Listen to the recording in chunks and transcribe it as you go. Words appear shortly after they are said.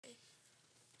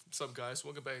What's up, guys?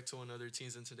 Welcome back to another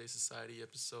Teens in Today's Society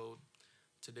episode.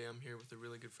 Today I'm here with a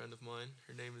really good friend of mine.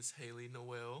 Her name is Haley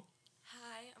Noel.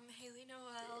 Hi, I'm Haley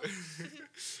Noel.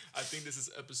 I think this is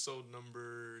episode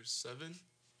number 7,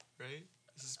 right?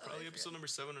 This is I probably episode forgot. number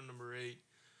 7 or number 8.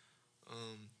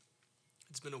 Um,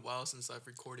 it's been a while since I've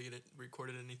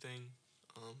recorded anything.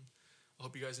 Um, I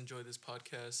hope you guys enjoy this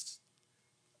podcast.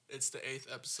 It's the 8th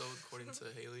episode, according to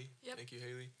Haley. Yep. Thank you,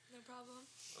 Haley. No problem.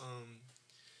 Um,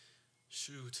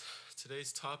 Shoot,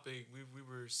 today's topic we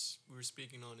were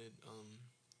speaking on it.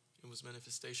 It was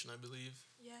manifestation, I believe,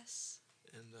 Yes.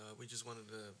 and we just wanted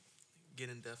to get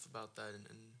in depth about that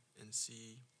and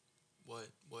see what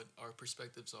our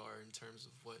perspectives are in terms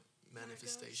of what Where it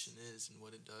manifestation is and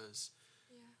what it does.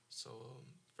 Yeah. So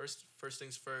first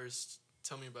things first.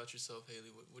 Tell me about yourself,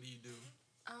 Haley. What do you do?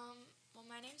 Well,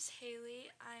 my name's Haley.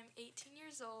 I'm 18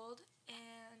 years old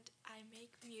and I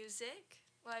make music.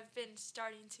 Well, I've been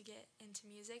starting to get into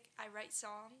music. I write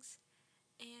songs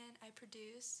and I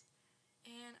produce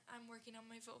and I'm working on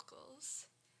my vocals.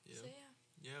 Yeah, So,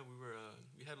 yeah. yeah.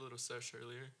 We had a little sesh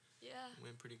earlier. Yeah. It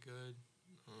went pretty good.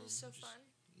 It was so Just fun.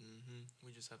 We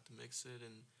just have to mix it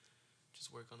and just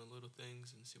work on the little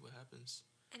things and see what happens.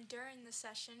 And during the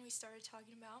session, we started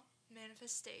talking about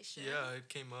manifestation. Yeah, it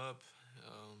came up.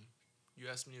 You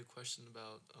asked me a question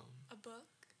about A book.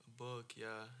 a book,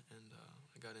 yeah, and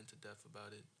I got into depth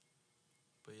about it.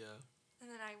 But yeah, And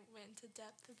then I went into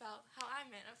depth about how I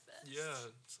manifest. yeah.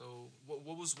 So what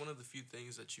was one of the few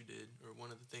things that you did, or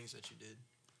one of the things that you did?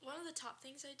 One of the top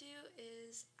things I do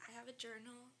is I have a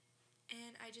journal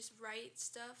and I just write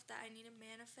stuff that I need to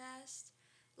manifest.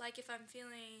 Like if I'm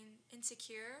feeling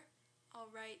insecure, I'll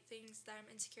write things that I'm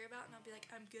insecure about and I'll be like,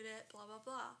 I'm good at blah, blah,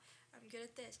 blah. I'm good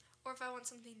at this. Or if I want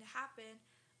something to happen,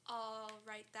 I'll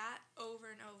write that over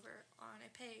and over on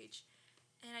a page.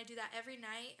 And I do that every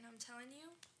night and I'm telling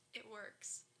you, it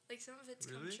works. Like some of it's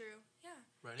come Really? true. Yeah.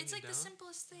 Writing It's it like the down.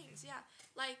 simplest things. Yeah.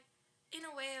 Like in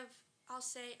a way of, I'll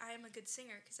say I am a good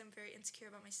singer because I'm very insecure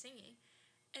about my singing.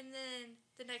 And then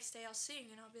the next day I'll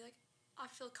sing and I'll be like, I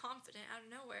feel confident out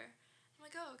of nowhere. I'm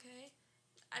like, oh, okay.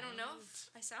 I don't know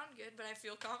if I sound good, but I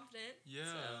feel confident.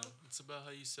 Yeah, So, it's about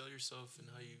how you sell yourself and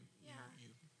how Yeah.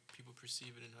 you people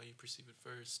perceive it and how you perceive it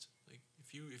first. Like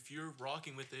if you're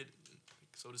rocking with it,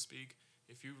 so to speak,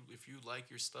 if you like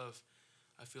your stuff,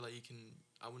 I feel like you can.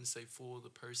 I wouldn't say fool the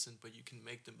person, but you can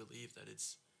make them believe that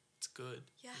it's good.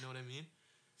 Yeah. You know what I mean?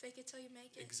 fake it till you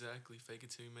make it. Exactly. Fake it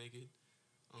till you make it.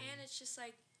 And it's just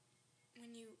like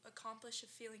when you accomplish a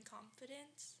feeling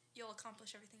confidence, you'll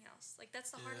accomplish everything else. Like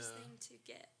that's the hardest Yeah. thing to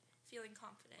get, feeling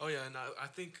confident. Oh yeah, and I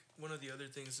think one of the other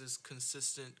things is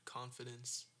consistent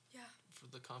confidence. Yeah. For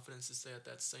the confidence to stay at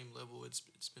that same level, it's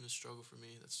been a struggle for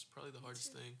me. That's probably the Me hardest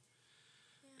too. thing.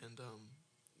 Yeah. And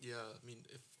yeah, I mean,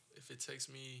 if it takes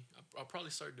me, I'll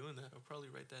probably start doing that. I'll probably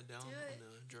write that down Do it. in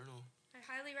a journal. I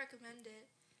highly recommend it.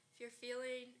 If you're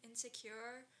feeling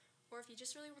insecure or if you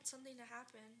just really want something to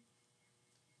happen,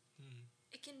 Hmm.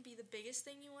 it can be the biggest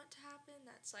thing you want to happen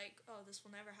that's like, oh, this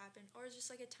will never happen. Or just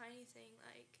like a tiny thing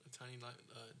like, A tiny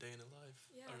day in a life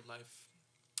Yeah. or life,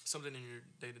 something in your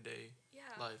day to day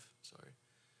yeah. life. Sorry.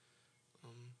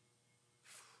 Um,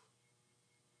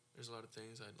 there's a lot of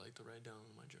things I'd like to write down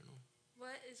in my journal.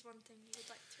 What is one thing you would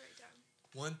like to write down?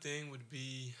 One thing would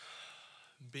be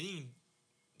being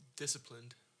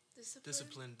disciplined.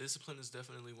 Discipline? Discipline is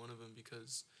definitely one of them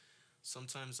because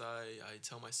sometimes I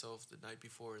tell myself the night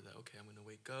before that, okay, I'm going to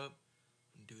wake up,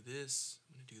 I'm going to do this,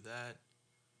 I'm going to do that.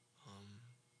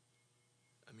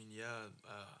 I mean, yeah,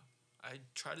 I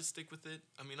try to stick with it.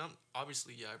 I mean, I'm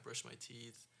obviously, yeah, I brush my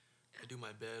teeth, I do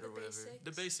my bed The or whatever.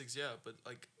 The basics, yeah, but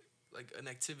like an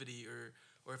activity or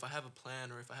if I have a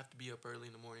plan or if I have to be up early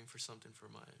in the morning for something for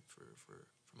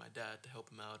my dad to help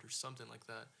him out or something like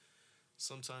that.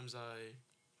 Sometimes I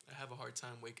have a hard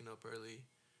time waking up early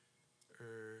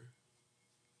or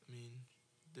I mean,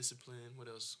 discipline, what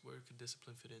else? Where could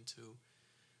discipline fit into?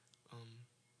 Um,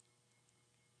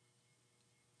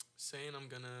 Saying I'm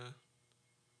gonna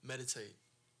meditate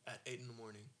at 8 in the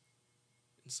morning.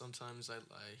 And sometimes I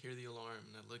hear the alarm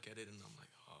and I look at it and I'm like,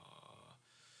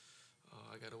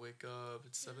 I gotta wake up.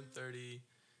 It's Yeah. 7:30,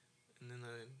 and then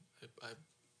I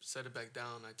set it back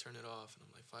down. I turn it off, and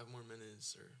I'm like 5 more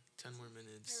minutes or 10 more I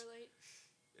minutes, relate.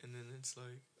 and then it's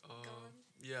like, Gone.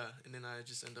 yeah, and then I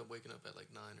just end up waking up at like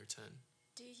 9 or 10.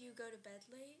 Do you go to bed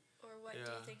late? Or what do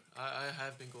Yeah, you think? I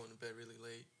have been going to bed really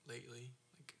late lately.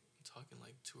 Like I'm talking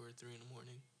like 2 or 3 in the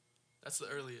morning. That's the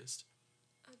earliest.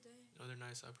 Oh, dang. Other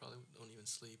nights I probably don't even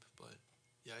sleep, but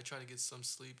yeah, I try to get some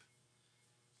sleep.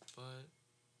 But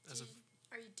as of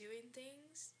Are you doing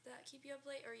things that keep you up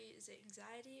late? Or is it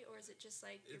anxiety? Or is it just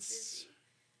like you're It's- busy?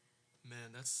 man,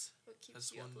 Man, What keeps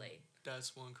that's you one up late?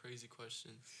 that's one crazy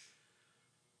question.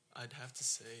 I'd have to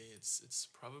say it's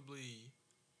probably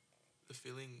the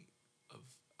feeling of,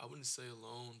 I wouldn't say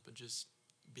alone, but just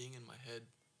being in my head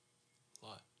a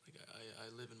lot. Like I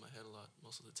live in my head a lot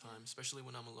most of the time, especially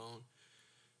when I'm alone.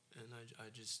 And I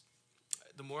just,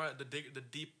 the more I,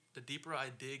 the deeper I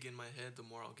dig in my head, the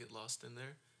more I'll get lost in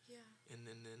there. Yeah. And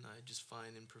then I just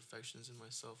find imperfections in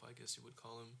myself, I guess you would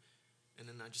call them. And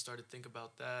then I just started to think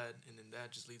about that, and then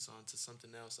that just leads on to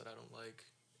something else that I don't like,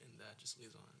 and that just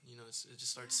leads on. It just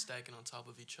starts Yeah. stacking on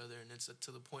top of each other, and it's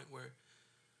to the point where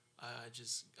I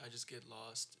just get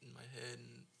lost in my head,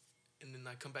 and then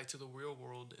I come back to the real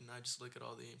world, and I just look at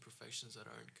all the imperfections that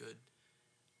aren't good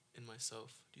in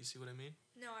myself. Do you see what I mean?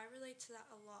 No, I relate to that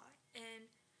a lot.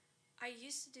 And I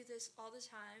used to do this all the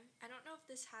time. I don't know if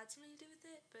this had something to do with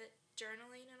it, but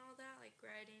journaling and all that, like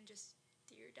writing just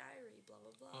dear diary, blah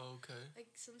blah blah. Oh, okay.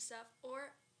 Like some stuff.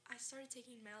 Or I started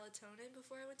taking melatonin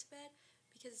before I went to bed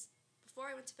because before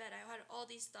I went to bed I had all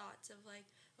these thoughts of like,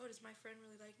 oh, does my friend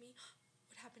really like me?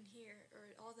 What happened here? Or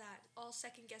all that. All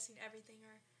second guessing everything.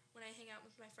 Or when I hang out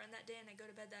with my friend that day and I go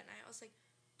to bed that night, I was like,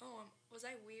 oh, was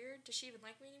I weird? Does she even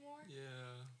like me anymore?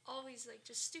 Yeah. Always like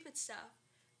just stupid stuff.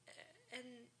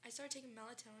 And I started taking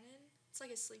melatonin. It's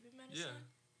like a sleeping medicine. Yeah.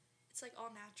 It's like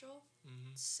all natural.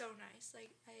 Mhm. It's so nice.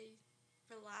 Like I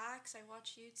relax, I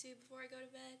watch YouTube before I go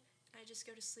to bed, and I just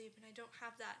go to sleep, and I don't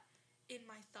have that in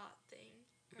my thought thing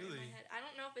or in Really? my head. I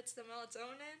don't know if it's the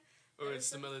melatonin Or it's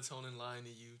the melatonin lying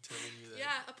to you, telling you that.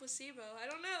 Yeah, a placebo. I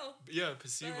don't know. Yeah,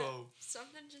 placebo.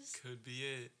 Something just. Could be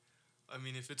it. I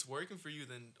mean, if it's working for you,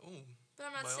 then But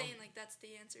I'm not by saying like that's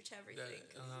the answer to everything.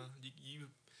 you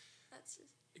That's just.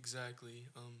 exactly.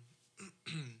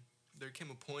 There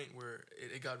came a point where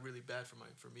it got really bad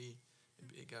for me.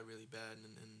 It got really bad,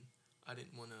 and I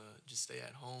didn't want to just stay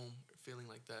at home feeling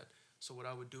like that. So what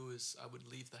I would do is I would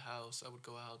leave the house. I would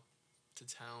go out to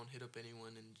town, hit up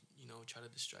anyone, and try to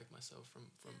distract myself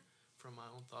from my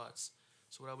own thoughts.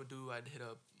 So what I would do, I'd hit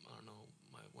up, I don't know,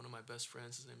 one of my best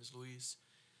friends. His name is Luis.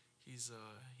 He's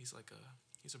he's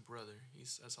a brother.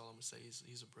 That's all I'm gonna say.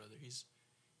 He's a brother. He's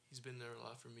been there a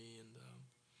lot for me, and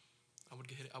I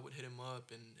would hit him up,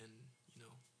 and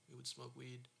we would smoke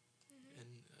weed, Mm-hmm. and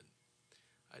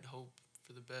I'd hope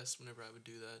for the best whenever I would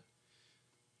do that.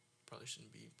 Probably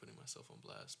shouldn't be putting myself on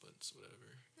blast, but it's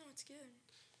whatever. No, it's good.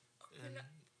 And up.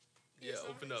 yeah, Yes,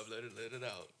 open honest. up, let it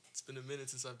out. It's been a minute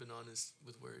since I've been honest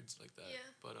with words like that. Yeah.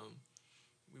 But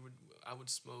I would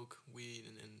smoke weed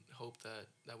and hope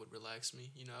that would relax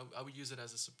me. I would use it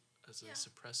as a Yeah.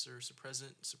 suppressor,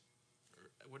 suppressant,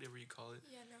 or whatever you call it.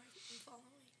 Yeah, no, I'm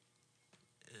following.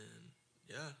 And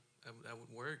yeah, that would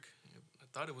work. I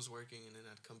thought it was working, and then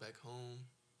I'd come back home,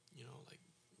 like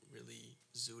really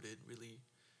zooted, really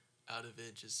out of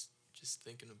it, just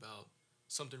thinking about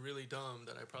something really dumb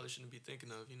that I probably shouldn't be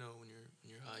thinking of. When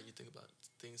you're high, you think about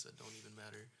things that don't even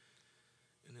matter.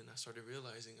 And then I started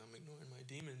realizing I'm ignoring my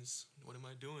demons. What am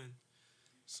I doing?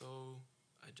 So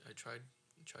I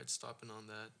tried stopping on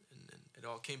that, and it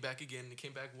all came back again. It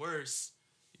came back worse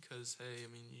because, hey, I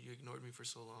mean, you ignored me for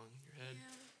so long in your head.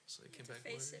 Yeah. So it You came have to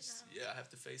back face worse. it now. Yeah, I have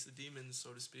to face the demons,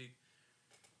 so to speak.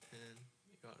 And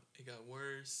it got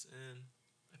worse, and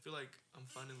I feel like I'm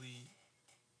finally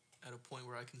at a point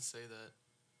where I can say that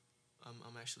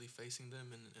I'm actually facing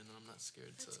them, and I'm not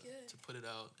scared That's good. to put it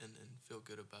out and feel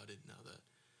good about it now that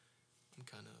I'm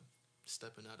kind of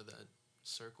stepping out of that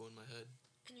circle in my head.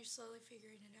 And you're slowly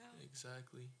figuring it out.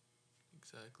 Exactly.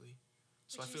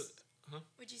 So Would I you feel, s-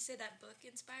 Would you say that book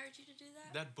inspired you to do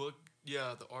that? that book,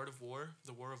 yeah, The Art of War,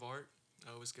 The War of Art.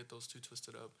 I always get those two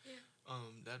twisted up. Yeah.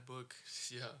 That book,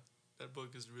 yeah, that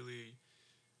book is really,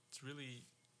 it's really,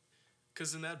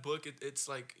 because in that book, it's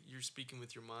like you're speaking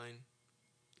with your mind,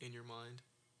 in your mind.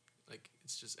 Like,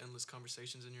 it's just endless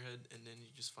conversations in your head, and then you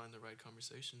just find the right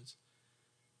conversations.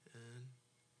 And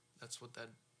that's what that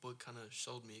book kind of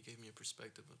showed me. It gave me a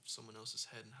perspective of someone else's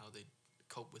head and how they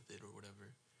cope with it or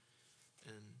whatever.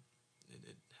 And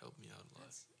it helped me out a lot.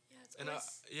 It's And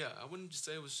always, I wouldn't just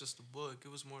say it was just a book.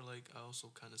 It was more like I also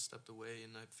kind of stepped away,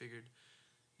 and I figured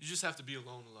you just have to be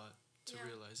alone a lot to Yeah.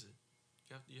 realize it.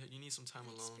 You need some time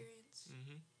an alone. experience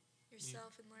Mm-hmm.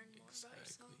 yourself and learn more about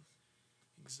yourself.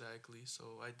 Exactly.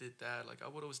 So I did that. Like, I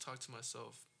would always talk to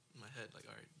myself in my head, like,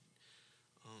 all right,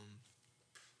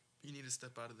 you need to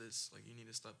step out of this. Like, you need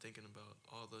to stop thinking about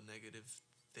all the negative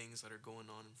things that are going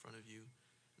on in front of you,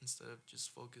 instead of just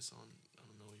focus on, I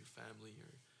don't know, your family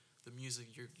or the music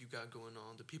you got going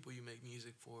on, the people you make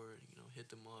music for. Hit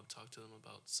them up, talk to them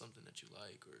about something that you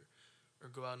like, or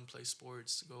go out and play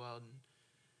sports, go out and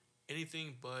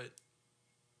anything but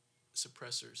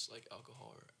suppressors like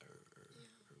alcohol or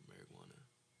marijuana.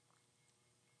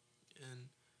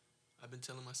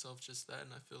 been telling myself just that,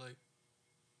 and I feel like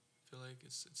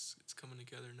it's coming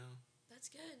together now.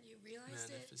 That's good. You realized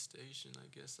it. Manifestation, I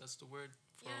guess that's the word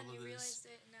for Yeah, all and of you this. realized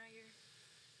it, and now you're.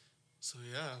 So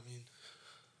yeah, I mean,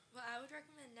 What I would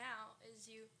recommend now is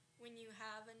when you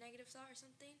have a negative thought or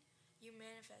something, you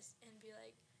manifest and be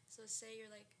like, so say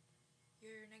you're like,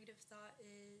 your negative thought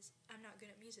is, I'm not good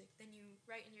at music. Then you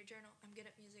write in your journal, I'm good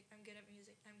at music, I'm good at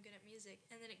music, I'm good at music.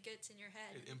 And then it gets in your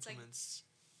head. it It's like, implements.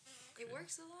 it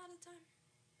works a lot of the time.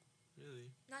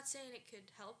 Really, Not saying it could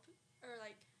help or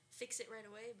like fix it right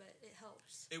away, but it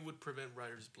helps. it would prevent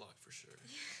writer's block for sure.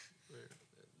 Or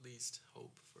at least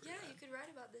hope for Yeah, that. you could write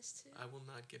about this too. I will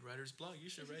not get writer's block. You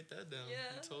should write that down.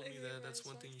 Yeah, You told I me hate that. That's writer's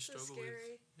one block. thing you So struggle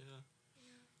scary. with. Yeah.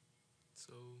 Yeah.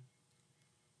 So,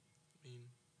 I mean,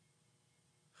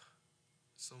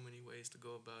 so many ways to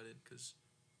go about it because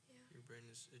Yeah. your brain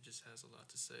it just has a lot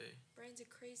to say. Brain's a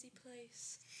crazy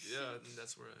place. Yeah, and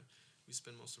that's where we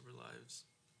spend most of our lives.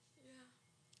 Yeah.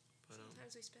 But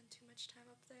Sometimes we spend too much time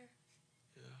up there.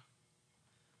 yeah.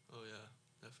 Oh yeah,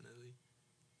 definitely.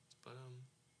 But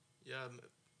yeah.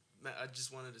 I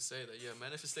just wanted to say that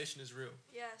manifestation is real.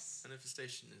 Yes.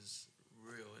 Manifestation is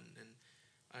real, and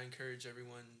I encourage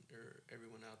everyone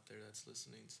out there that's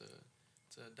listening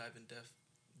to dive in depth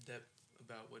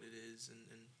about what it is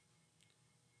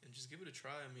and just give it a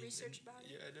try. I mean, Research about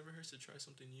it. Yeah, it never hurts to try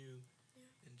something new. Yeah.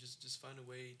 And just find a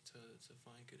way to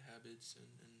find good habits and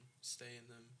stay in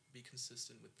them. Be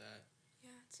consistent with that.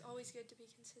 Yeah, it's always good to be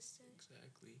consistent.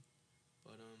 Exactly.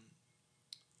 But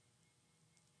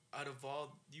out of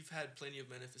all, you've had plenty of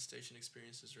manifestation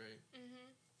experiences, right?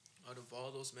 Mhm. Out of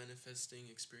all those manifesting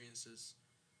experiences,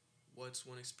 what's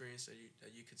one experience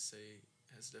that you could say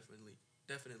has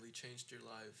definitely changed your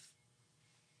life?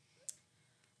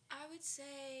 I would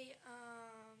say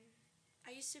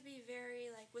I used to be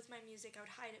very like with my music. I would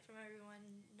hide it from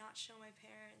everyone, not show my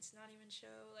parents, not even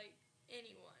show like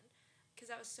anyone,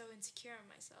 because I was so insecure in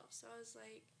myself. So I was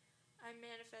like, I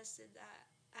manifested that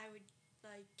I would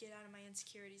like get out of my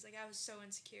insecurities. Like I was so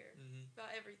insecure Mm-hmm.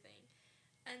 about everything,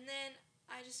 and then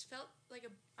I just felt like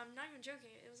I'm not even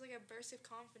joking. It was like a burst of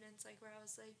confidence, like where I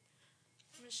was like,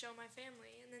 I'm gonna show my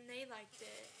family, and then they liked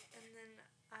it, and then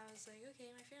I was like, okay,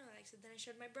 my family likes it. Then I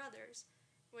showed my brothers,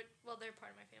 well, they're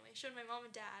part of my family. I showed my mom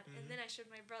and dad, and then I showed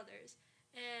my brothers,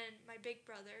 and my big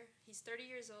brother. He's 30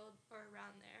 years old or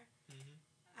around there. Mm-hmm.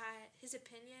 His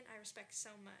opinion I respect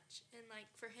so much, and like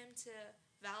for him to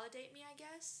validate me, I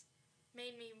guess,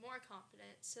 made me more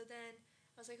confident. So then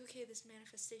I was like, okay, this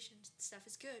manifestation stuff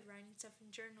is good. Writing stuff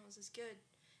in journals is good,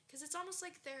 because it's almost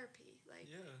like therapy. Like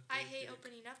Yeah. I hate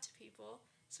therapeutic. opening up to people,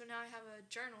 so now I have a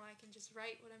journal. I can just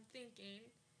write what I'm thinking,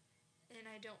 and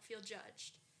I don't feel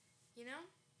judged. You know?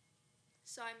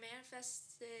 So I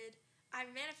manifested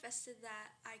that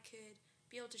I could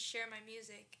be able to share my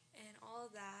music and all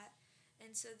of that.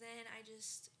 And so then I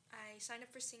signed up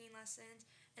for singing lessons,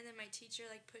 and then my teacher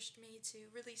like pushed me to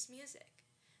release music.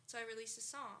 So I released a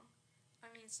song. I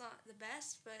mean, it's not the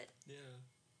best, but Yeah.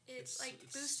 it's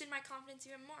boosted my confidence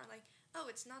even more. Like, oh,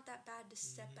 it's not that bad to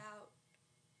step out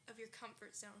of your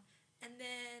comfort zone. And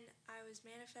then I was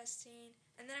manifesting,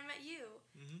 and then I met you,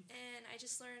 Mm-hmm. and I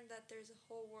just learned that there's a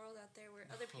whole world out there where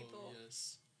other people Oh,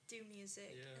 yes. do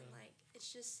music, Yeah. and like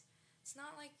it's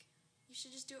not like you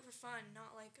should just do it for fun,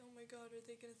 not like, oh my god, are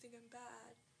they gonna think I'm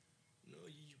bad? No,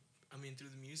 I mean, through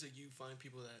the music, you find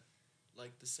people that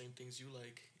like the same things you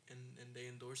like, and they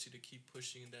endorse you to keep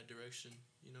pushing in that direction.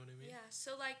 You know what I mean? Yeah,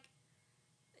 so like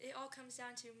it all comes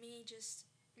down to me just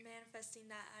manifesting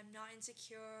that I'm not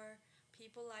insecure.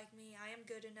 People like me. I am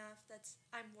good enough.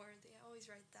 I'm worthy. I always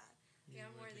write that. Like,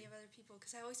 I'm worthy of other people,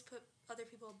 because I always put other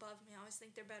people above me. I always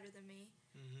think they're better than me.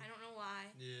 Mm-hmm. I don't know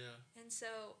why. Yeah. And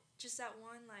so just that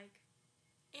one like,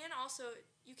 and also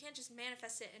you can't just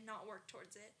manifest it and not work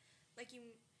towards it. Like you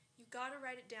gotta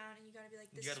write it down, and you gotta be like,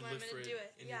 this is You gotta when I'm live for gonna it do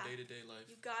it. in your day-to-day life.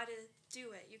 You gotta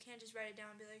do it. You can't just write it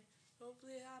down and be like,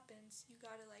 hopefully it happens. You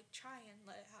gotta like try and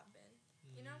let it happen.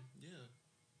 You know? Yeah.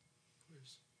 Of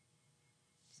course.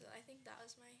 So I think that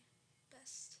was my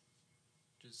best.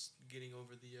 Just getting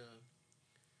over the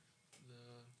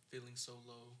feeling so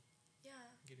low, Yeah,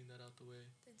 getting that out the way.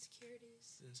 the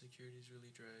insecurities. The insecurities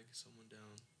really drag someone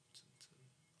down to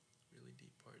really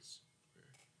deep parts where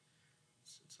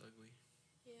it's ugly.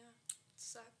 Yeah, it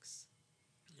sucks.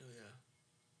 Oh yeah,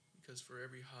 because for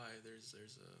every high there's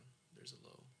a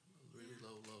low, a really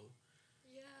Yeah. low.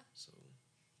 Yeah. So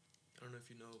I don't know if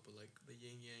you know, but like the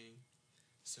yin yang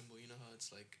symbol, you know how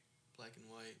it's like black and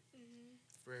white. Mhm.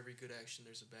 For every good action,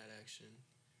 there's a bad action.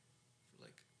 For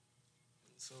like,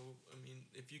 so I mean,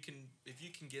 if you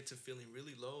can get to feeling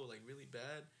really low, like really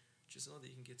bad, just know that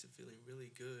you can get to feeling really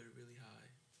good, really high.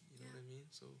 You know what I mean?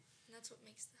 So And that's what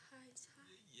makes the highs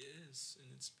high. yes, and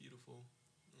it's beautiful.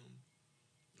 Um,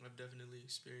 I've definitely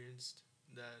experienced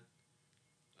that.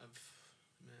 I've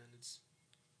man, it's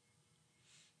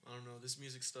I don't know. This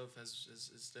music stuff has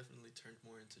definitely turned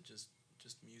more into just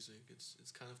music. It's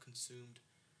kind of consumed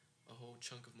a whole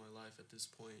chunk of my life at this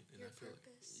point, and Your I feel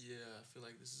purpose. I feel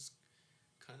like this is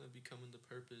kind of becoming the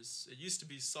purpose. It used to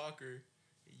be soccer.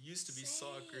 It used to be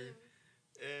soccer,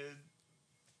 Same. and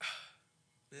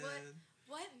man,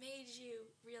 What made you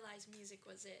realize music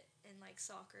was it and like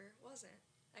soccer wasn't?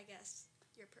 I guess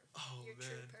your oh your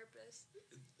true man, purpose.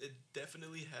 it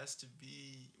definitely has to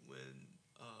be when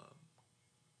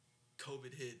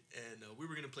COVID hit, and we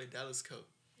were gonna play Dallas Cup.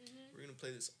 Mhm. We're gonna play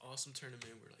this awesome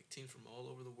tournament where like teams from all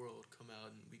over the world come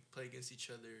out and we play against each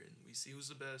other and we see who's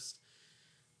the best.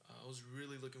 I was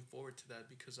really looking forward to that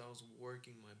because I was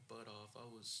working my butt off. I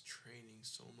was training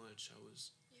so much. I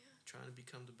was Yeah. trying to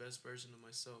become the best version of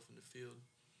myself in the field.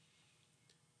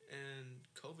 And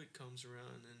COVID comes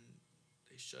around and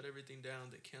they shut everything down.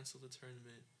 They cancel the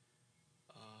tournament.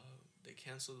 They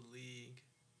cancel the league.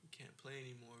 We can't play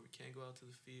anymore. We can't go out to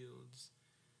the fields.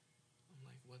 I'm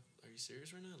like, what? Are you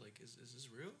serious right now? Like, is this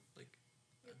real? Like,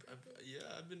 Your I've purpose.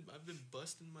 yeah, I've been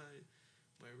busting my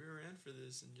rear end for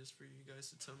this, and just for you guys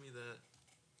to tell me that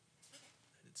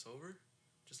it's over,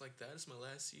 just like that. It's my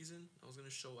last season. I was gonna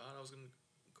show out. I was gonna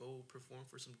go perform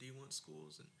for some D1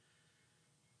 schools and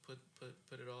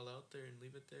put it all out there and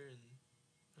leave it there, and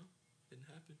no, it didn't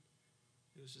happen.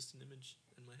 It was just an image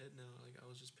in my head now. Like I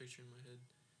was just picturing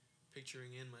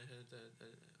in my head that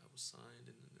I was signed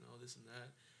and all this and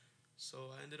that.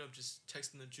 So I ended up just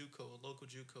texting the JUCO, a local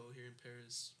JUCO here in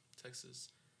Paris,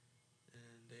 Texas,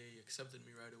 and they accepted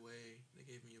me right away. They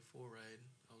gave me a full ride.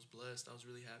 I was blessed. I was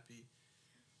really happy,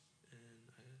 and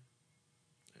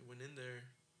I went in there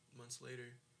months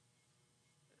later,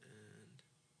 and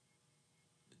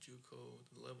the JUCO,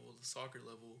 the soccer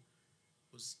level,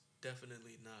 was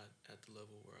definitely not at the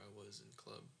level where I was in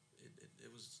club. It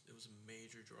was a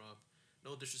major drop.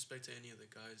 No disrespect to any of the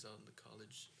guys out in the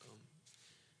college,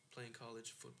 playing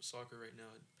college football soccer right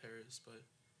now in Paris, but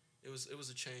it was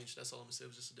a change. That's all I'm gonna say.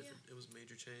 It was just a different. It was a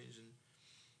major change, and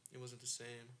it wasn't the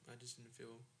same. I didn't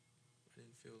feel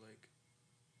like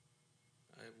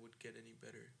I would get any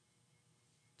better,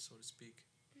 so to speak.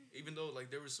 Even though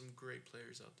like there were some great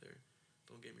players out there,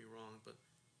 don't get me wrong, but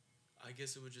I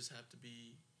guess it would just have to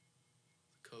be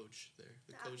the coach there,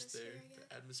 The coach there, atmosphere,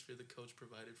 the atmosphere the coach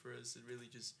provided for us. It really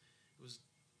just it was.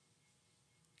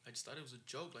 I just thought it was a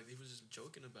joke. Like he was just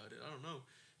joking about it. I don't know.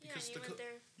 Yeah, and you went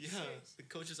there. Yeah, serious. the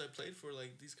coaches I played for,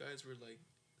 like these guys were like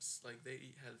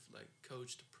they have like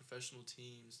coached professional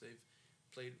teams. They've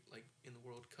played like in the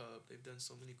World Cup. They've done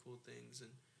so many cool things, and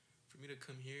for me to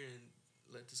come here and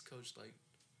let this coach like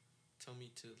tell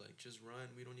me to like just run.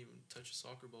 We don't even touch a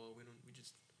soccer ball. We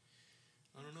just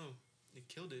I don't know. It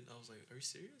killed it. I was like, are you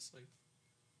serious? Like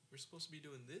we're supposed to be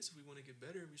doing this if we want to get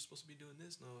better. We're supposed to be doing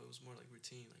this. No, it was more like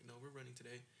routine. Like no, we're running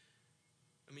today.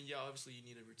 I mean, yeah, obviously you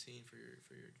need a routine for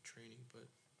your training, but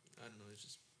I don't know. It's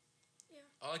just Yeah.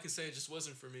 all I can say. It just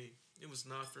wasn't for me. It was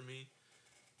not for me,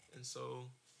 and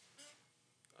so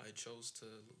I chose to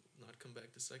not come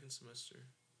back the second semester.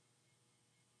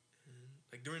 And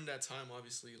like during that time,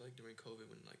 obviously, like during COVID,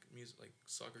 when like music, like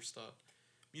soccer stopped,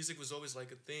 music was always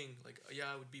like a thing. Like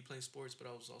yeah, I would be playing sports, but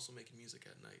I was also making music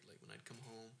at night. Like when I'd come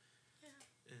home, Yeah.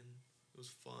 and it was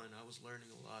fun. I was learning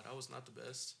a lot. I was not the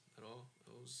best at all.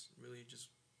 I was really just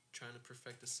trying to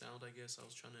perfect the sound, I guess. I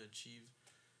was trying to achieve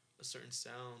a certain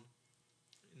sound.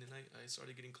 And then I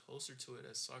started getting closer to it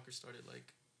as soccer started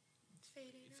like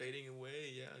fading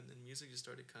away, yeah. And then music just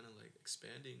started kind of like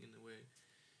expanding in a way.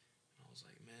 And I was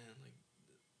like, man, like,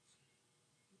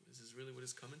 is this really what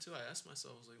it's coming to? I asked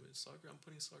myself, I was like, with soccer, I'm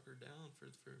putting soccer down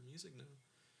for music now.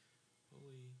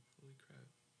 Holy crap.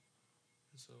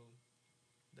 And so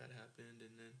that happened,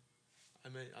 and then I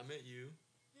met you.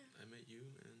 Yeah. I met you,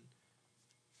 and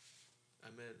I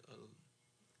met a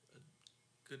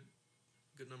good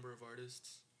good number of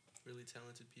artists, really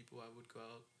talented people. I would go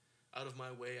out of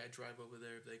my way. I'd drive over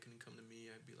there if they couldn't come to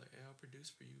me. I'd be like, hey, I'll produce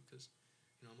for you because,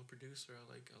 you know, I'm a producer. I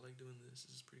like doing this.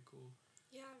 This is pretty cool,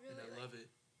 Yeah, really. and I love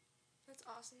it. That's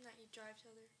awesome that you drive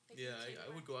to other. Like, Yeah, I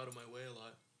would go out of my way a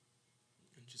lot,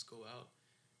 and just go out,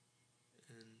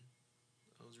 and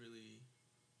I was really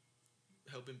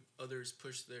helping others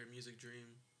push their music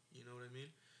dream. You know what I mean?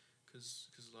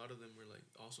 Because a lot of them were like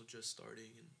also just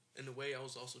starting, and in a way I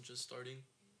was also just starting.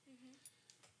 Mhm.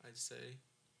 I'd say,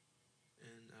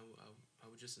 and I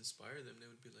would just inspire them. They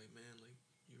would be like, man, like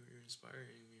you're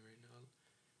inspiring me right now,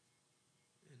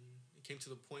 and it came to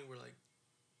the point where like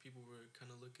people were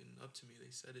kind of looking up to me. They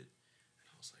said it,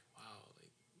 and I was like,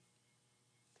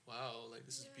 wow, like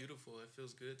this is Yeah. beautiful. It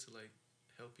feels good to like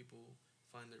help people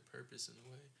find their purpose in a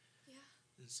way. Yeah.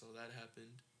 And so that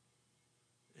happened.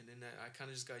 And then I kind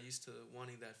of just got used to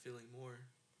wanting that feeling more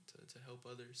to help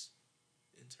others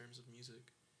in terms of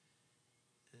music.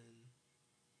 And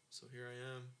so here I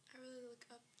am. I really look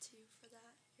up to you for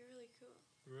that. You're really cool.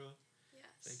 Bro,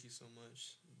 Yes. thank you so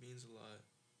much. It means a lot.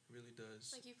 It really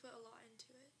does. Like you put a lot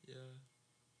into it. Yeah.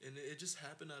 And it just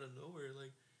happened out of nowhere.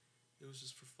 Like, it was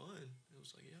just for fun. It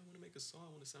was like, yeah, I want to make a song.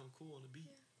 I want to sound cool on the beat.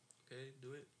 Yeah. Okay,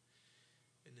 do it.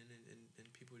 And then and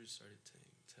people just started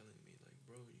telling me, like,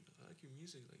 bro, I like your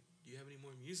music. Like, do you have any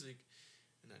more music?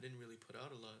 And I didn't really put out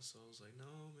a lot. So I was like, no,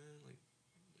 man. Like,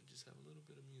 I just have a little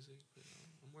bit of music. But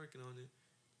I'm working on it.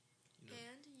 You know?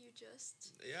 And you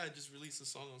just... Yeah, I just released a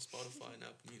song on Spotify and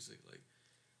Apple Music, like,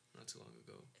 not too long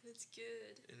ago. And it's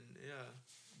good. And yeah,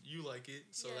 you like it,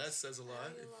 so Yes, that says a lot.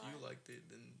 I like it a If you lot. liked it,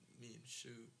 then me and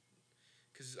shoot.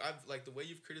 Because I've, like, the way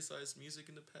you've criticized music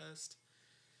in the past,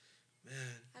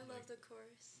 man. I like, love the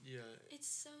chorus. Yeah. It's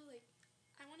so, like,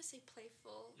 I want to say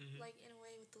playful, Mhm. like, in a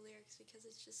way with the lyrics, because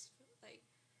it's just, like,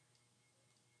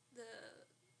 the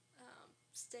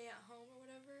stay at home or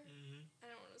whatever. Mm-hmm.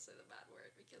 I don't want to say the bad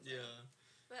word because, Yeah.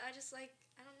 but I just, like,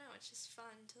 I don't know, it's just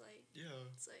fun to, like, Yeah.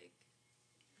 it's, like,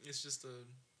 It's just a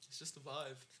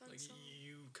vibe. Fun Like, song.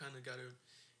 you kind of got a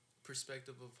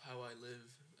perspective of how I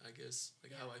live, I guess.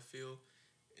 Like, how Yeah. I feel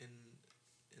in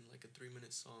like a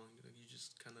 3-minute song. Like, you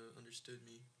just kind of understood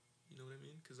me. You know what I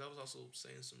mean? Because I was also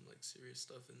saying some, like, serious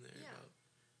stuff in there Yeah. about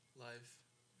life.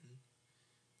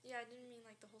 yeah, I didn't mean,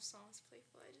 like, the whole song is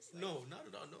playful. I just, like, No, not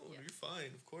at all. No, Yeah. you're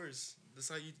fine. Of course, that's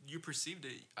how you perceived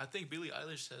it. I think Billie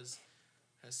Eilish has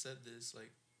said this.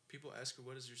 Like, people ask her,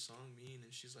 "What does your song mean?"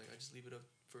 And she's like, "I just leave it up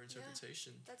for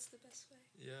interpretation." that's the best way.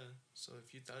 Yeah. So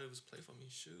if you thought it was playful, I mean,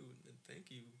 shoot, then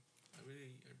thank you. I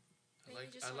really, I And like,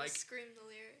 you just I want like. to scream the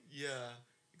lyric. Yeah,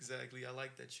 exactly. I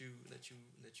like that you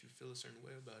feel a certain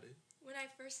way about it. When I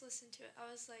first listened to it, I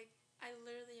was like, I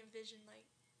literally envisioned, like,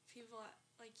 people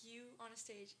like you on a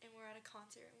stage, and we're at a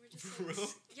concert, and we're just like,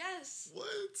 Bro. yes,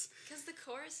 What? because the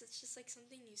chorus, it's just like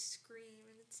something you scream,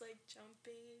 and it's like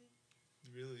jumping.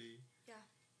 Really? Yeah.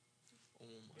 Oh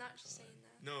my Not god. just saying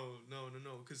that. No.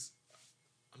 Because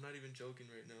I'm not even joking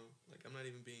right now. Like, I'm not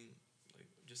even being, like,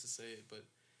 just to say it, but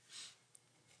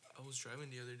I was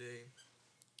driving the other day,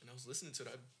 and I was listening to it.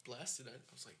 I blasted it.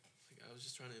 I was like I was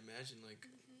just trying to imagine, like,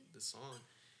 the song.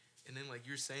 And then, like,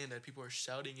 you're saying that people are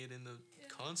shouting it in the Yeah.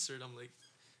 concert. I'm like,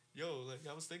 yo, like,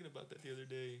 I was thinking about that the other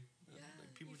day. Yeah,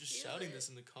 Like, people you just feel shouting it. this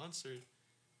in the concert.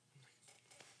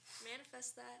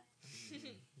 Manifest that.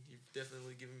 You've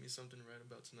definitely given me something to write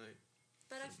about tonight.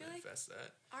 But I To feel like manifest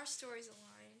that. our stories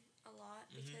align a lot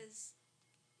Mhm. because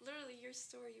literally your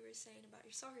story you were saying about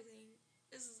your soccer thing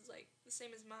is like the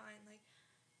same as mine. Like,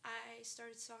 I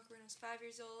started soccer when I was 5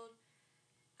 years old.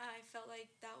 I felt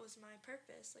like that was my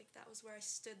purpose. Like, that was where I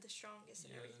stood the strongest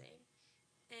and Yeah. everything.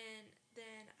 And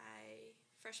then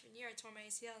freshman year, I tore my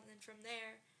ACL. And then from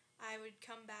there, I would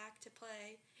come back to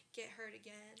play, get hurt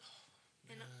again.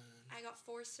 And Man. I got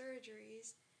 4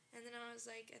 surgeries. And then I was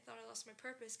like, I thought I lost my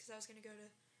purpose because I was going to go to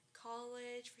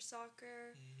college for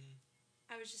soccer. Mhm.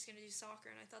 I was just going to do soccer.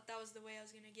 And I thought that was the way I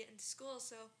was going to get into school.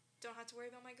 So don't have to worry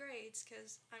about my grades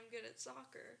because I'm good at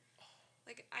soccer.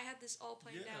 Like, I had this all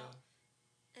planned Yeah. out.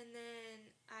 And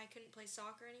then I couldn't play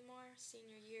soccer anymore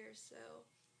senior year, so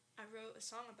I wrote a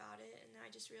song about it, and I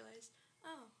just realized,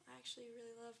 oh, I actually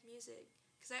really love music.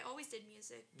 Because I always did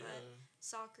music, but Yeah.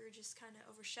 soccer just kind of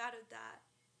overshadowed that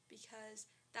because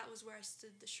that was where I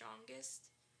stood the strongest,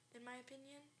 in my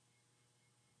opinion.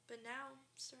 But now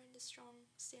I'm starting to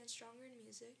stand stronger in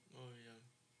music. Oh yeah.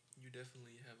 You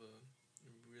definitely have a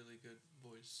really good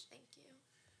voice. Thank you.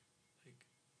 Like,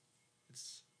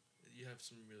 you have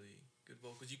some really good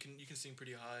vocals. You can sing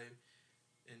pretty high,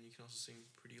 and you can also sing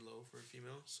pretty low for a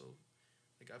female. So,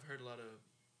 like, I've heard a lot of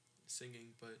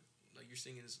singing, but like, your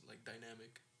singing is like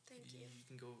dynamic. Thank you. You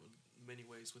can go many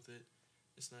ways with it.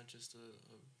 It's not just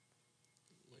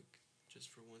like just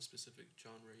for one specific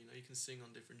genre. You know, you can sing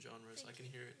on different genres. I Thank can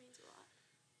you. hear it. It means a lot.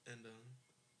 And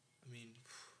I mean,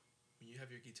 when you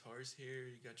have your guitars here,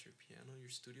 you got your piano, your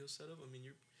studio setup. I mean,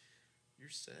 you're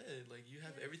set. Like, you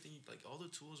have Yeah. everything. Like, all the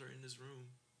tools are in this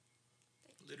room.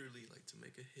 Thank you. Literally, like, to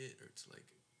make a hit or to like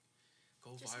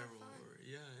go Just have viral fun. or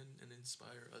and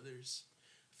inspire others.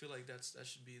 I feel like that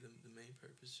should be the main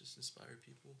purpose. Just inspire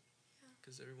people. Yeah.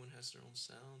 Because everyone has their own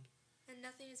sound. And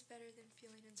nothing is better than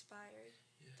feeling inspired.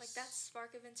 Yes. Like, that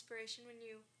spark of inspiration when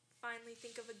you finally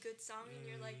think of a good song and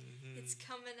you're like, it's Mhm.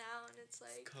 coming out, and it's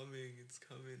like, It's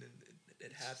coming, and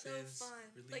it happens. So fun.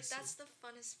 Like that's the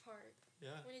funnest part.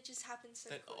 Yeah. When it just happens so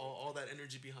that quick. all that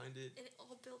energy behind it. And it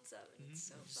all builds up, and it's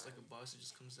so It's just fun. like a box that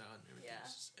just comes out and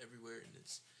everything's just everywhere, and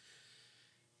it's.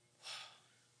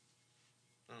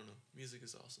 I don't know. Music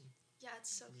is awesome. Yeah, it's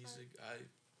so music, fun.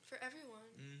 For everyone.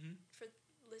 Mm-hmm. For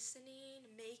listening,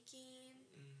 making.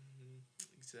 Mm-hmm.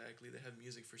 Exactly. They have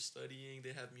music for studying.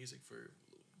 They have music for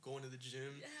going to the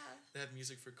gym. Yeah. They have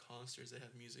music for concerts. They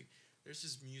have music. There's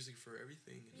just music for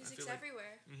everything. And Music's I feel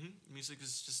everywhere. Music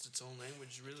is just its own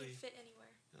language, really. It can fit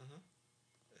anywhere.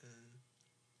 And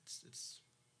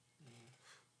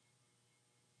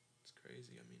it's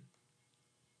crazy. I mean,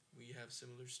 we have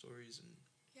similar stories, and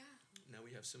now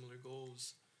we have similar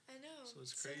goals. I know. So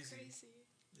it's crazy. So crazy.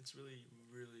 It's really,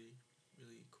 really,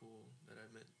 really cool that I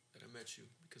met you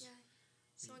because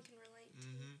someone can relate.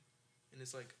 And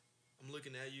it's like I'm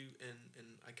looking at you,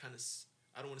 and I kind of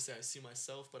I don't want to say I see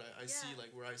myself, but I see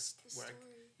like where I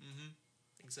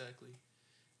exactly,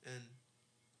 and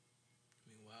I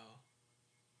mean wow.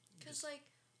 Because like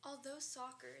although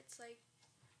soccer, it's like,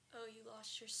 oh, you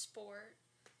lost your sport,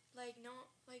 like no,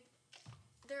 like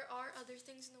there are other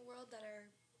things in the world that are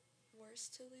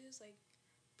worse to lose, like,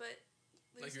 but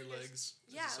like your legs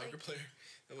as a soccer player.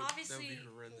 Obviously, that would be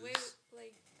horrendous.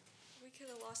 We could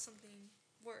have lost something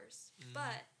worse,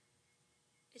 but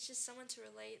it's just someone to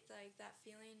relate, like that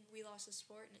feeling. We lost a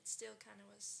sport, and it still kind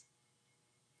of was.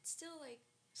 It still like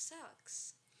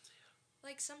sucks.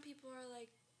 Yeah. Like some people are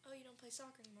like, oh, you don't play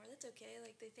soccer anymore. That's okay.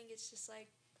 Like they think it's just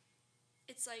like,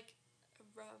 it's like a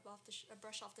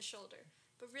brush off the shoulder.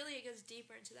 But really, it goes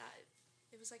deeper into that.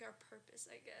 It was like our purpose,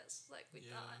 I guess. Like we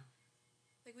thought,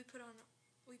 like we put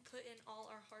in all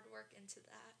our hard work into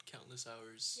that. Countless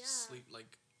hours,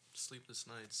 sleepless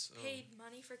nights. Paid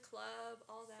money for club,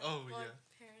 all that.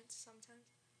 Parents sometimes.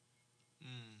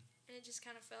 And it just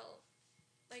kind of felt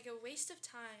like a waste of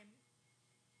time.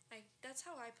 Like that's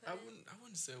how I put it. I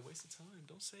wouldn't say a waste of time.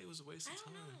 Don't say it was a waste of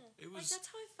time. Know. It was. Like that's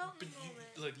how I felt in the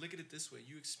moment. Like look at it this way: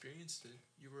 you experienced it.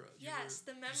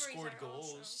 The memories. You scored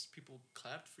goals. Awesome. People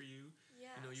clapped for you.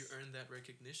 Yes. You know, you earned that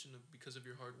recognition because of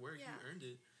your hard work. Yeah. You earned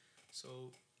it.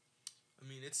 So, I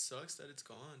mean, it sucks that it's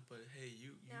gone, but hey,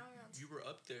 you were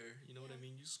up there. You know what I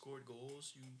mean? You scored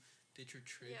goals. You did your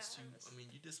tricks. Yeah,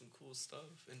 you did some cool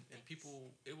stuff, and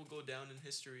people, it will go down in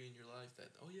history in your life that,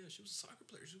 oh yeah, she was a soccer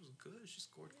player. She was good. She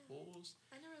scored goals.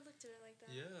 I never looked at it like that.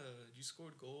 Yeah, you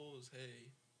scored goals. Hey,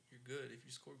 you're good if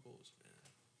you scored goals, man.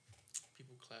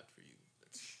 People clapped for you.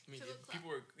 People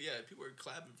were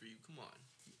clapping for you. Come on,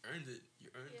 you earned it.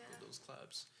 You earned those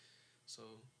claps.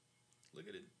 So,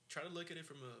 look at it. Try to look at it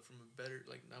from a better,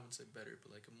 like I wouldn't say better,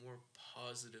 but like a more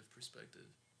positive perspective.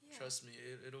 Yeah. Trust me,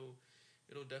 it'll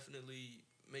definitely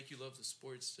make you love the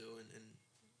sport still, and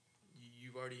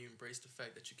you've already embraced the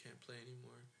fact that you can't play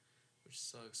anymore, which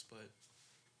sucks. But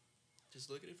just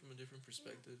look at it from a different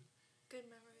perspective. Yeah. Good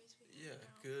memories.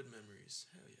 Good memories.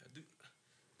 Hell yeah, dude.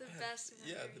 Best memories.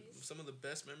 Yeah, some of the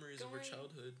best memories of our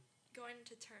childhood. Going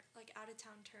to out of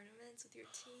town tournaments with your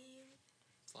team.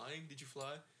 Flying? Did you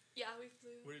fly? Yeah, we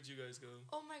flew. Where did you guys go?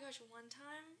 Oh my gosh, one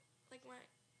time, like when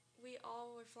we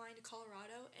all were flying to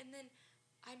Colorado, and then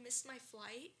I missed my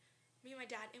flight, me and my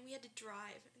dad, and we had to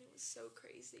drive, and it was so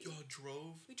crazy. Y'all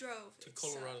drove? We drove. To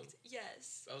Colorado? Sucked.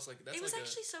 Yes. I was like, it was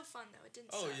actually so fun, though. It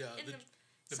didn't suck. Oh, yeah.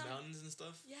 The mountains and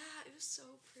stuff? Yeah, it was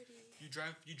so pretty. You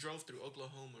drove through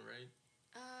Oklahoma, right?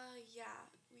 Yeah.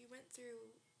 We went through,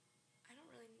 I don't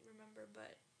really remember,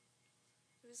 but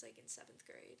it was like in 7th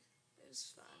grade. It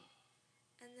was fun.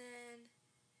 And then,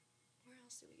 where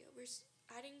else did we go?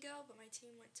 I didn't go, but my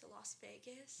team went to Las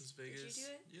Vegas. Las Vegas? Did you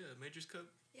do it? Yeah, Majors Cup?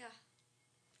 Yeah.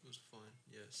 It was fun,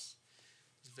 yes.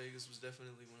 Vegas was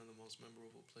definitely one of the most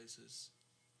memorable places.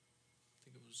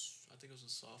 I think it was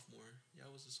a sophomore. Yeah,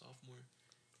 I was a sophomore.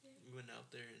 Yeah. We went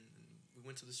out there and we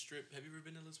went to the Strip. Have you ever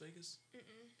been to Las Vegas?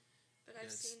 Mm-mm. But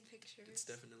I've seen pictures. It's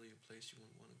definitely a place you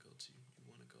want to go to. You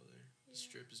want to go there. Yeah. The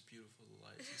Strip is beautiful, the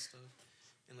lights and stuff.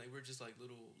 And like we're just like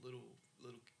little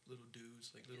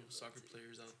dudes, like little soccer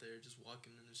players out there, just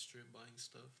walking in the Strip buying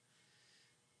stuff.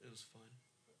 It was fun.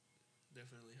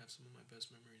 Definitely have some of my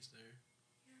best memories there.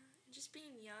 Yeah, and just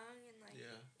being young and like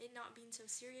it not being so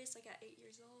serious, like at 8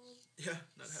 years old. Yeah,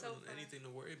 not having anything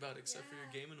to worry about except for your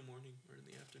game in the morning or in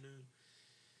the afternoon.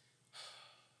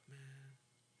 Man.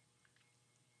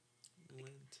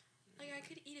 Like I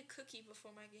could eat a cookie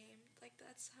before my game. Like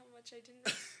that's how much I didn't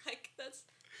like.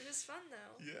 It was fun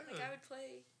though. Yeah. Like I would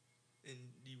play. And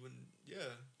you wouldn't.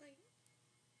 Yeah. Like.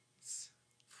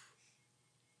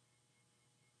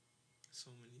 So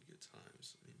many good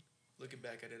times. I mean, looking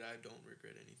back at it, I don't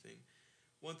regret anything.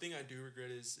 One thing I do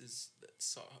regret is that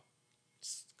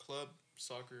club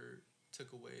soccer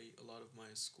took away a lot of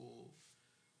my school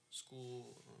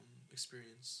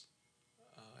experience.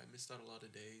 I missed out a lot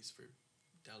of days for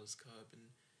Dallas Cup and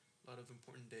a lot of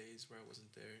important days where I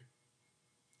wasn't there.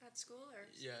 At school or?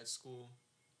 Yeah, at school.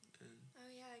 And Oh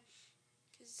yeah,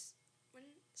 because when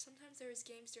sometimes there was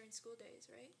games during school days,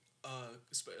 right?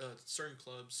 certain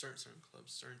clubs,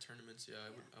 certain tournaments. Yeah,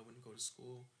 I wouldn't go to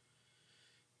school.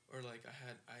 Or like I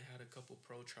had a couple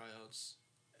pro tryouts,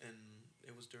 and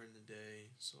it was during the day,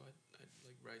 so I'd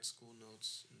like write school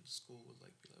notes, and the school would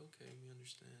like be like, okay, we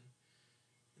understand,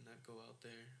 and I'd go out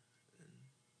there and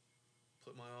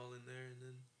put my all in there, and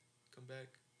then come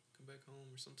back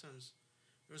home. Or sometimes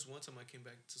there was one time I came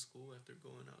back to school after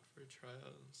going out for a tryout.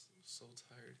 I was so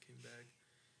tired, came back,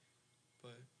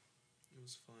 but it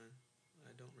was fun.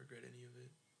 I don't regret any of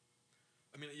it.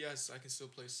 I mean, yes, I can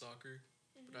still play soccer,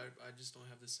 but I just don't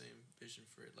have the same vision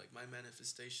for it. Like, my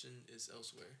manifestation is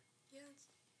elsewhere. Yeah,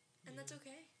 and that's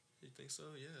okay. You think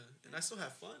so? Yeah. And I still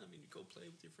have fun. I mean, you go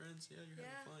play with your friends. Yeah, you're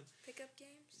having fun. Pickup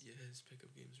games. Yes,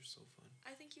 pickup games are so fun.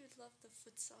 I think you would love the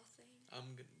futsal thing.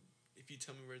 If you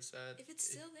tell me where it's at. If it's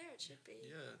still there, it should be.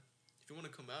 Yeah. If you want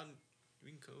to come out,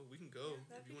 we can go. We can go.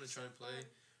 Yeah, if you want to try and play.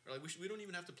 Fun. Or like we don't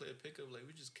even have to play a pickup. Like,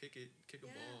 we just kick a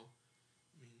ball.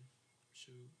 I mean,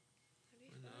 shoot. That'd be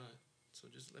Why fun. not? So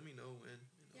just let me know when.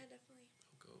 Yeah, definitely.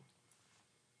 I'll go.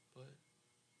 But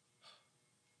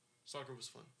soccer was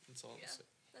fun. That's all I'm saying.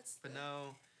 But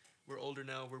now we're older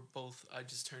now. I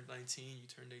just turned 19. You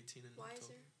turned 18 in wiser.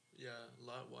 October. Yeah, a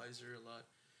lot wiser. A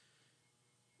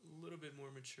little bit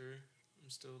more mature. I'm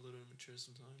still a little immature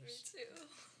sometimes. Me too.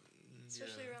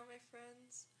 Especially around my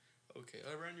friends. Okay,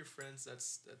 around your friends.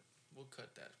 We'll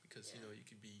cut that because you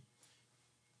can be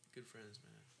good friends,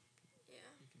 man.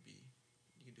 Yeah.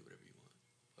 You can do whatever you want.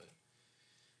 But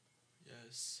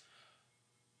yes,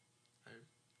 I've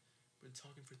been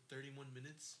talking for 31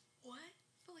 minutes. What?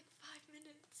 For like 5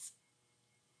 minutes.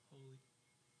 Holy.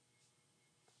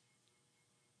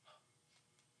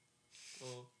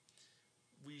 Well,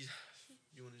 you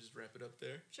want to just wrap it up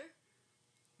there? Sure.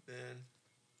 Man,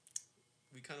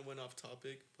 we kind of went off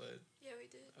topic, but yeah, we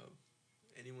did.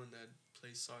 Anyone that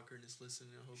plays soccer and is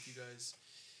listening, I hope you guys,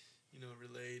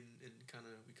 relate and we kind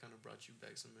of brought you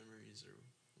back some memories or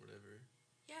whatever.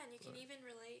 Yeah, and you can even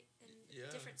relate in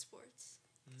different sports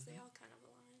because they all kind of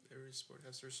align. Every sport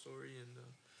has their story, and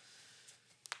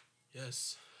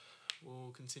yes, we'll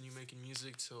continue making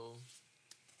music until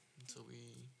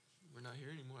we're not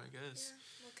here anymore, I guess. Yeah,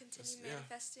 we'll continue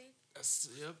manifesting.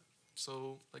 Yep.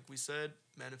 So, like we said,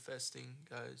 manifesting,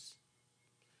 guys.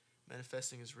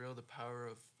 Manifesting is real. The power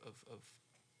of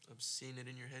seeing it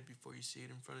in your head before you see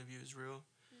it in front of you is real.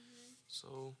 Mm-hmm.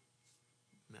 So,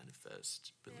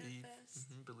 manifest. Believe.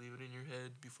 Manifest. Believe it in your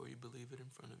head before you believe it in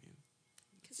front of you.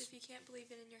 Because if you can't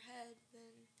believe it in your head,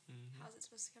 then how's it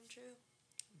supposed to come true?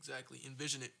 Exactly.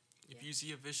 Envision it. If you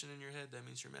see a vision in your head, that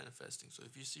means you're manifesting. So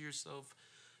if you see yourself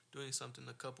doing something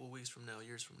a couple weeks from now,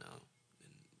 years from now,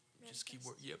 then just keep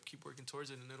working towards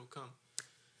it, and it'll come.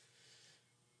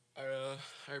 I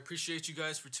appreciate you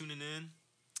guys for tuning in.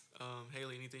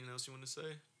 Haley, anything else you want to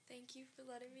say? Thank you for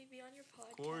letting me be on your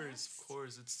podcast. Of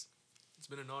course. It's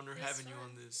been an honor having you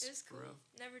on this. It was cool.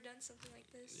 Never done something like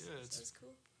this. Yeah, so it was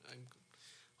cool. I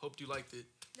hoped you liked it.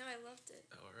 No, I loved it.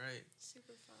 All right.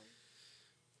 Super fun.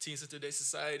 Teen Center Day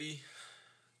Society.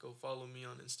 Go follow me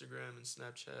on Instagram and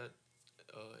Snapchat.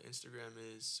 Instagram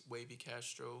is Wavy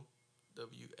Castro,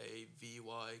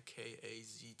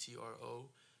 WAVYKAZTRO.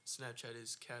 Snapchat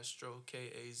is Castro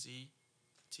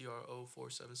KAZTRO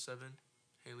 477.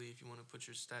 Haley, if you want to put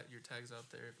your tags out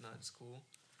there, if not, it's cool.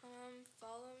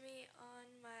 Follow me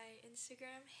on my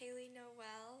Instagram, Haley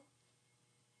Noelle,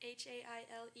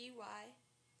 HAILEYNOELLE.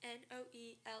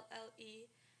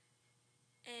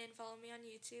 And follow me on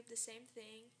YouTube, the same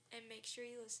thing. And make sure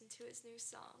you listen to his new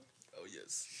song. Oh,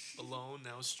 yes. Alone,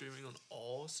 now streaming on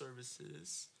all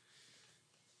services.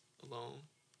 Alone.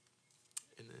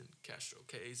 And then Castro,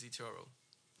 KAZTRO.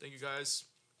 Thank you, guys.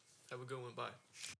 Have a good one. Bye.